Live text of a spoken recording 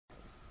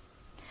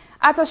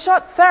At a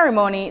short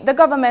ceremony, the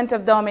government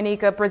of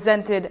Dominica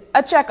presented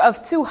a check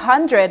of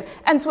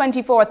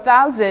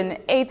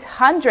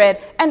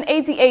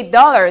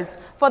 $224,888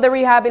 for the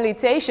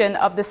rehabilitation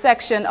of the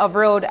section of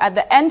road at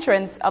the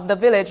entrance of the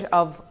village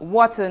of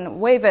Wotten,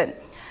 Waven.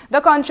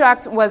 The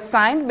contract was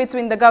signed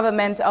between the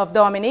government of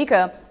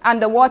Dominica and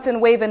the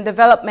Wotten Waven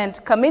Development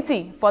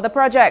Committee for the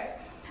project.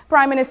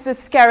 Prime Minister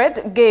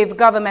Skerrit gave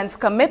government's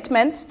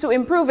commitment to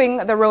improving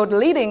the road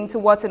leading to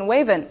Wotten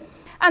Waven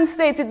and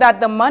stated that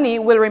the money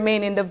will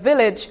remain in the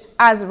village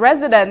as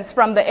residents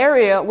from the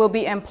area will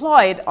be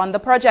employed on the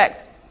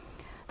project.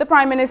 The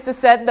Prime Minister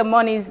said the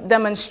monies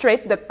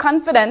demonstrate the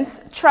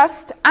confidence,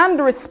 trust and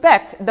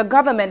respect the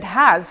government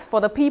has for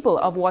the people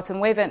of Wotten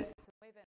Waven.